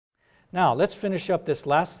Now, let's finish up this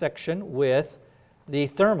last section with the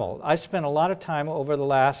thermal. I spent a lot of time over the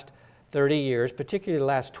last 30 years, particularly the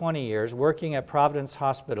last 20 years, working at Providence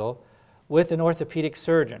Hospital with an orthopedic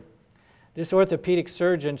surgeon. This orthopedic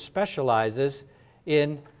surgeon specializes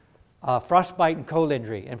in frostbite and cold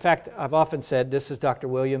injury. In fact, I've often said, this is Dr.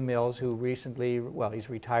 William Mills, who recently, well, he's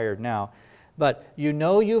retired now, but you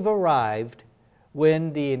know you've arrived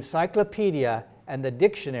when the encyclopedia and the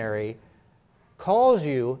dictionary calls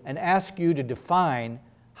you and asks you to define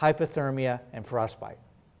hypothermia and frostbite.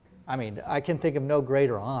 I mean, I can think of no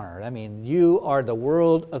greater honor. I mean, you are the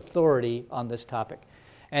world authority on this topic.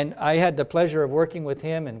 And I had the pleasure of working with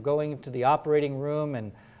him and going into the operating room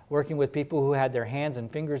and working with people who had their hands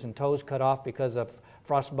and fingers and toes cut off because of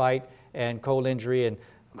frostbite and cold injury and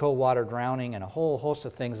cold water drowning and a whole host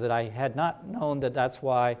of things that I had not known that that's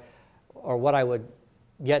why, or what I would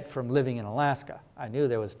get from living in Alaska. I knew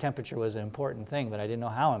temperature was an important thing, but I didn't know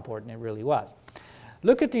how important it really was.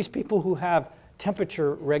 Look at these people who have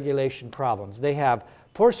temperature regulation problems. They have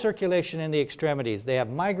poor circulation in the extremities. They have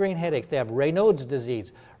migraine headaches. They have Raynaud's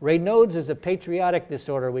disease. Raynaud's is a patriotic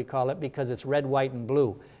disorder, we call it, because it's red, white, and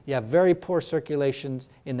blue. You have very poor circulations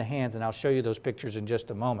in the hands, and I'll show you those pictures in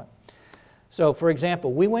just a moment. So, for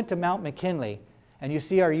example, we went to Mount McKinley, and you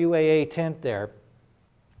see our UAA tent there.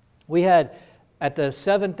 We had, at the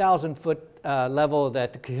 7,000-foot level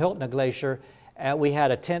at the Kahiltna Glacier, we had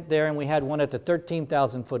a tent there, and we had one at the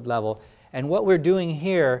 13,000-foot level. And what we're doing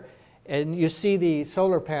here, and you see the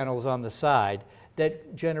solar panels on the side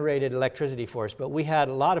that generated electricity for us, but we had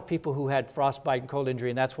a lot of people who had frostbite and cold injury,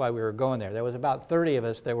 and that's why we were going there. There was about 30 of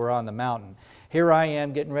us that were on the mountain. Here I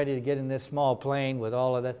am getting ready to get in this small plane with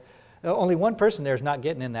all of that. Only one person there is not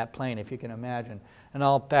getting in that plane, if you can imagine, and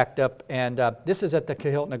all packed up. And this is at the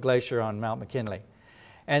Kahiltna Glacier on Mount McKinley.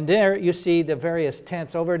 And there you see the various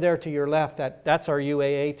tents. Over there to your left, that's our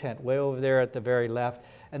UAA tent, way over there at the very left.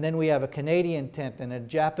 And then we have a Canadian tent and a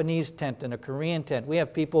Japanese tent and a Korean tent. We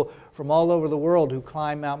have people from all over the world who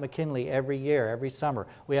climb Mount McKinley every year, every summer.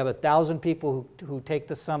 We have 1,000 people who take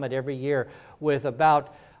the summit every year, with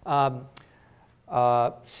about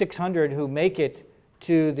 600 who make it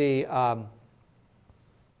to the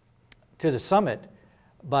summit.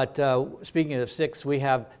 But speaking of 6, we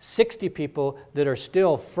have 60 people that are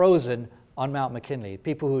still frozen on Mount McKinley,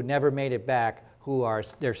 people who never made it back,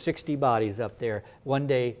 there's 60 bodies up there. One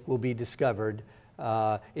day will be discovered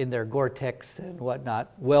in their Gore-Tex and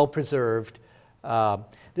whatnot, well preserved.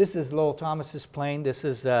 This is Lowell Thomas's plane. This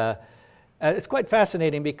is, it's quite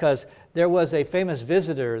fascinating because there was a famous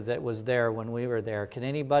visitor that was there when we were there.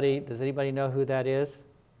 Does anybody know who that is?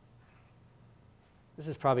 This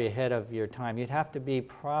is probably ahead of your time. You'd have to be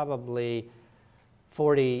probably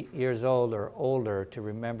 40 years old or older to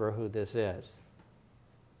remember who this is.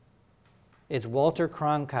 It's Walter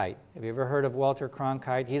Cronkite. Have you ever heard of Walter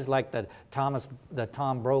Cronkite? He's like the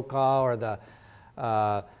Tom Brokaw or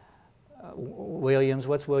the Williams.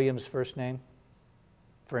 What's Williams' first name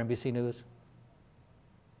for NBC News?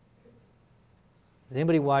 Does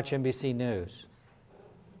anybody watch NBC News?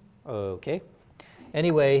 Okay.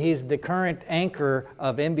 Anyway, he's the current anchor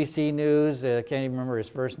of NBC News. I can't even remember his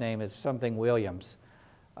first name. It's something Williams.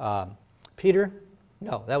 Peter?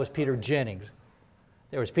 No, that was Peter Jennings.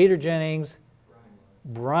 There was Peter Jennings,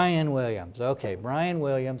 Brian Williams. Okay, Brian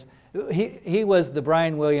Williams. He was the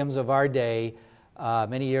Brian Williams of our day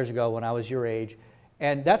many years ago when I was your age.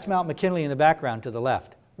 And that's Mount McKinley in the background to the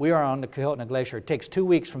left. We are on the Kahiltna Glacier. It takes 2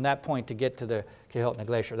 weeks from that point to get to the Kahiltna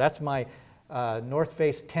Glacier. That's my North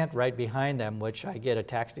Face tent right behind them, which I get a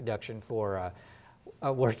tax deduction for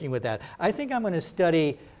working with that. I think I'm going to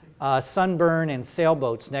study sunburn and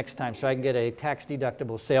sailboats next time so I can get a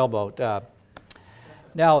tax-deductible sailboat.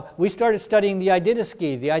 Now, we started studying the Idita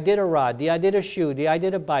ski, the Idita rod, the Idita shoe, the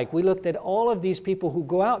Idita bike. We looked at all of these people who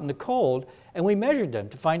go out in the cold, and we measured them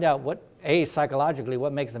to find out psychologically,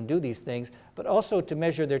 what makes them do these things, but also to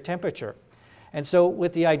measure their temperature. And so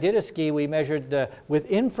with the Idita ski, we measured with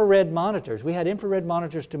infrared monitors. We had infrared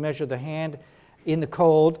monitors to measure the hand in the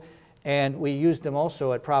cold, and we used them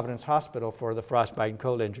also at Providence Hospital for the frostbite and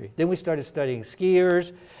cold injury. Then we started studying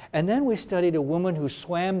skiers, and then we studied a woman who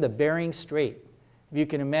swam the Bering Strait. If you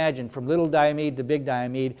can imagine, from little Diomede to big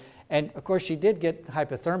Diomede. And of course, she did get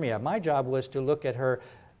hypothermia. My job was to look at her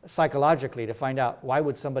psychologically to find out, why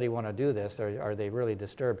would somebody want to do this? Or are they really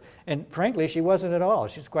disturbed? And frankly, she wasn't at all.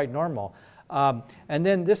 She's quite normal. And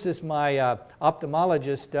then this is my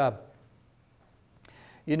ophthalmologist.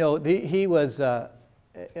 He was Dr.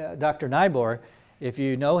 Nybor, if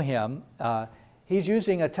you know him. He's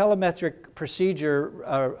using a telemetric procedure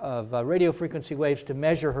of radio frequency waves to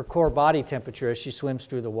measure her core body temperature as she swims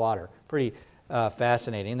through the water. Pretty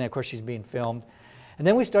fascinating. And then, of course, she's being filmed. And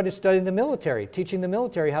then we started studying the military, teaching the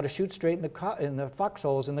military how to shoot straight in the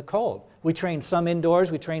foxholes in the cold. We trained some indoors,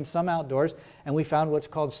 we trained some outdoors, and we found what's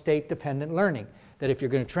called state-dependent learning. That if you're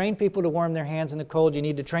going to train people to warm their hands in the cold, you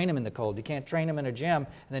need to train them in the cold. You can't train them in a gym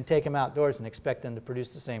and then take them outdoors and expect them to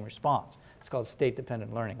produce the same response. It's called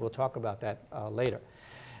state-dependent learning. We'll talk about that later.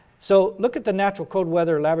 So look at the natural cold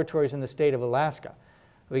weather laboratories in the state of Alaska.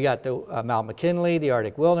 We got the Mount McKinley, the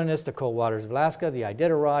Arctic Wilderness, the cold waters of Alaska, the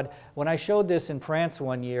Iditarod. When I showed this in France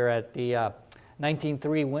one year at the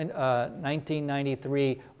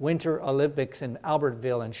 1993 Winter Olympics in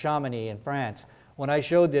Albertville and Chamonix in France, when I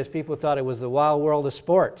showed this, people thought it was the wild world of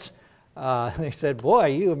sports. They said, boy,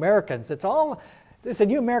 you Americans, they said,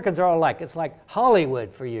 you Americans are all alike. It's like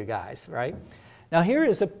Hollywood for you guys, right? Now here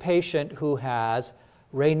is a patient who has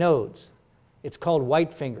Raynaud's. It's called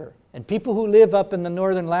white finger. And people who live up in the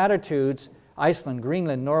northern latitudes, Iceland,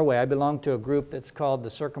 Greenland, Norway, I belong to a group that's called the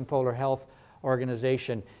Circumpolar Health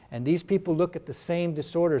Organization, and these people look at the same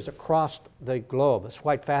disorders across the globe. It's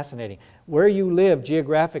quite fascinating. Where you live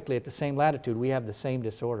geographically at the same latitude, we have the same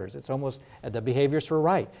disorders. It's almost, the behaviorists were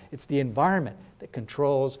right. It's the environment that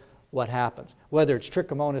controls what happens, whether it's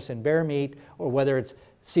trichomonas in bear meat, or whether it's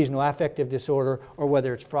seasonal affective disorder, or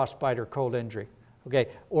whether it's frostbite or cold injury, okay,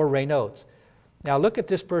 or Raynaud's. Now look at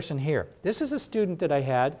this person here. This is a student that I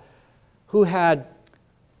had who had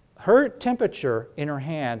her temperature in her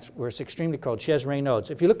hands was extremely cold. She has Raynaud's.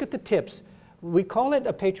 If you look at the tips, we call it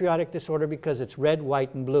a patriotic disorder because it's red,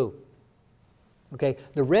 white, and blue. Okay,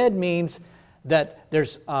 the red means that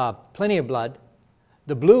there's plenty of blood.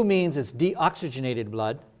 The blue means it's deoxygenated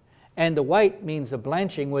blood. And the white means the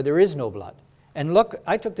blanching where there is no blood. And look,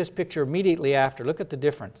 I took this picture immediately after. Look at the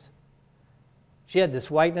difference. She had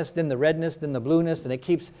this whiteness, then the redness, then the blueness, and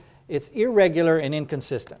it's irregular and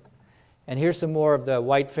inconsistent. And here's some more of the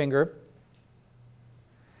white finger.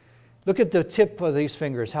 Look at the tip of these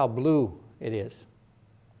fingers, how blue it is.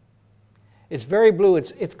 It's very blue.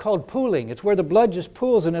 It's called pooling. It's where the blood just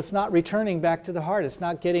pools and it's not returning back to the heart. It's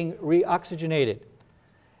not getting reoxygenated.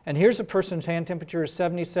 And here's a person's hand temperature is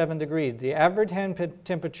 77 degrees. The average hand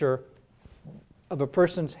temperature of a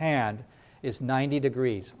person's hand is 90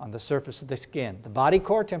 degrees on the surface of the skin. The body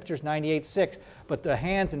core temperature is 98.6, but the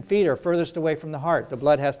hands and feet are furthest away from the heart. The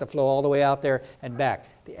blood has to flow all the way out there and back.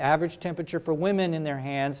 The average temperature for women in their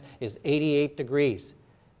hands is 88 degrees.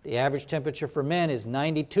 The average temperature for men is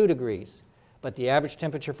 92 degrees. But the average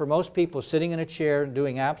temperature for most people sitting in a chair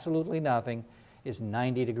doing absolutely nothing is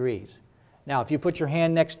 90 degrees. Now, if you put your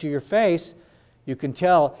hand next to your face, you can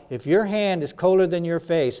tell if your hand is colder than your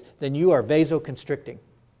face, then you are vasoconstricting.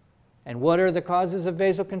 And what are the causes of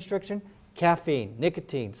vasoconstriction? Caffeine,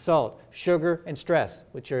 nicotine, salt, sugar, and stress,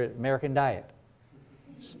 which are American diet.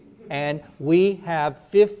 And we have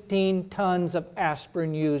 15 tons of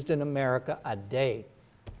aspirin used in America a day.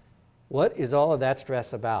 What is all of that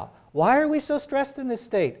stress about? Why are we so stressed in this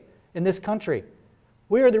state, in this country?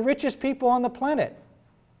 We are the richest people on the planet.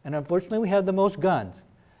 And unfortunately, we have the most guns.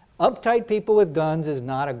 Uptight people with guns is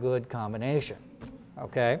not a good combination.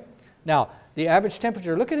 Okay? Now, the average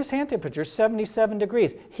temperature, look at his hand temperature, 77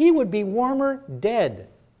 degrees. He would be warmer dead.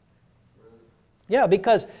 Yeah,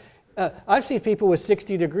 because I see people with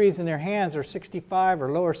 60 degrees in their hands or 65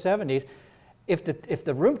 or lower 70s. If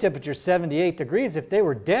the room temperature is 78 degrees, if they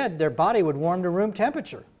were dead, their body would warm to room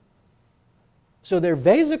temperature. So they're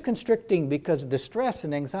vasoconstricting because of the stress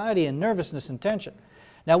and anxiety and nervousness and tension.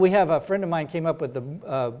 Now we have a friend of mine came up with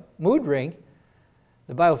the mood ring,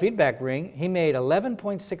 the biofeedback ring. He made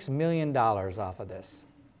 $11.6 million off of this.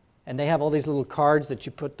 And they have all these little cards that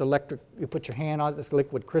you put you put your hand on, this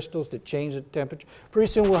liquid crystals that change the temperature.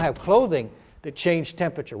 Pretty soon we'll have clothing that change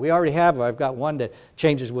temperature. We already have, I've got one that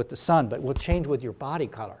changes with the sun, but will change with your body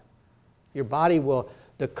color. Your body will,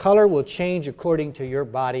 the color will change according to your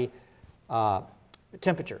body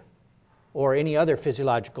temperature or any other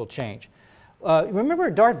physiological change. Remember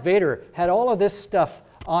Darth Vader had all of this stuff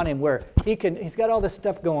on him where he's got all this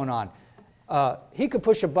stuff going on. He could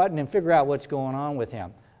push a button and figure out what's going on with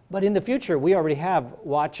him. But in the future, we already have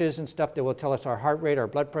watches and stuff that will tell us our heart rate, our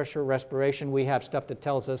blood pressure, respiration. We have stuff that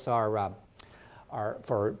tells us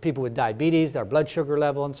for people with diabetes, our blood sugar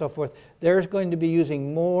level and so forth. There's going to be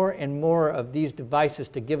using more and more of these devices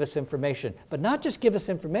to give us information. But not just give us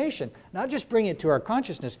information, not just bring it to our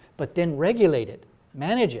consciousness, but then regulate it,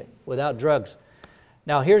 manage it without drugs.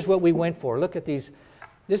 Now here's what we went for. Look at these.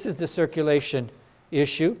 This is the circulation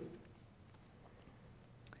issue.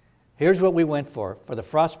 Here's what we went for the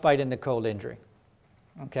frostbite and the cold injury.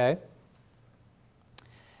 Okay?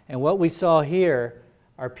 And what we saw here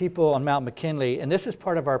are people on Mount McKinley, and this is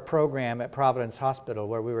part of our program at Providence Hospital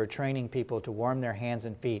where we were training people to warm their hands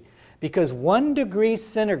and feet. Because 1 degree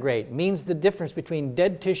centigrade means the difference between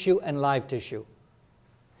dead tissue and live tissue.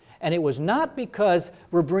 And it was not because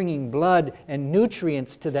we're bringing blood and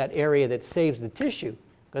nutrients to that area that saves the tissue.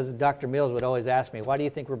 Because Dr. Mills would always ask me, why do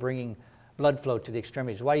you think we're bringing blood flow to the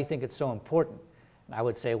extremities? Why do you think it's so important? And I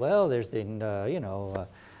would say, well, there's the,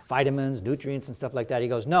 vitamins, nutrients, and stuff like that. He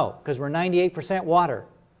goes, no, because we're 98% water.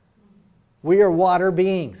 We are water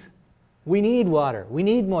beings. We need water. We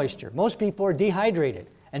need moisture. Most people are dehydrated.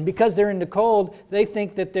 And because they're in the cold, they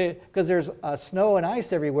think that because there's snow and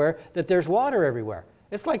ice everywhere, that there's water everywhere.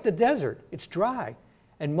 It's like the desert. It's dry.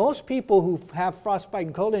 And most people who have frostbite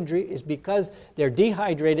and cold injury is because they're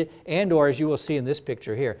dehydrated and or, as you will see in this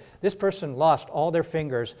picture here, this person lost all their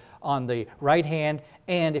fingers on the right hand,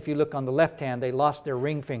 and if you look on the left hand, they lost their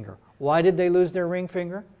ring finger. Why did they lose their ring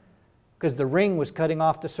finger? Because the ring was cutting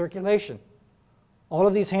off the circulation. All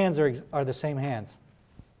of these hands are the same hands.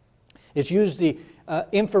 It's used the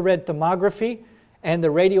infrared thermography and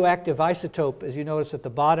the radioactive isotope, as you notice at the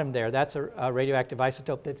bottom there. That's a radioactive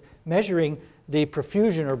isotope that's measuring the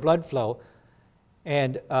perfusion or blood flow.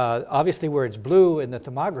 And obviously where it's blue in the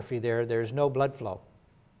thermography there's no blood flow.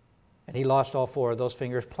 And he lost all 4 of those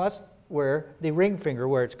fingers, plus where the ring finger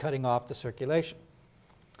where it's cutting off the circulation.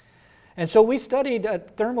 And so we studied a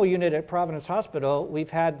thermal unit at Providence Hospital. We've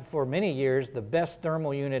had for many years the best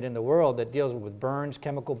thermal unit in the world that deals with burns,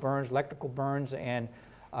 chemical burns, electrical burns, and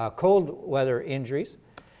cold weather injuries.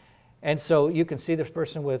 And so you can see this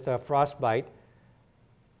person with frostbite.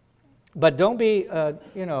 But don't be,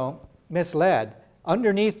 misled.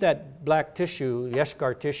 Underneath that black tissue,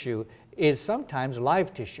 Yeshkar tissue, is sometimes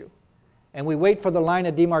live tissue. And we wait for the line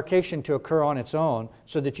of demarcation to occur on its own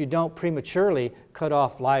so that you don't prematurely cut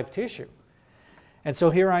off live tissue. And so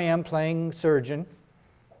here I am playing surgeon.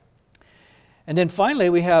 And then finally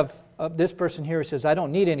we have this person here who says, I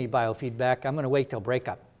don't need any biofeedback. I'm going to wait till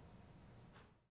breakup.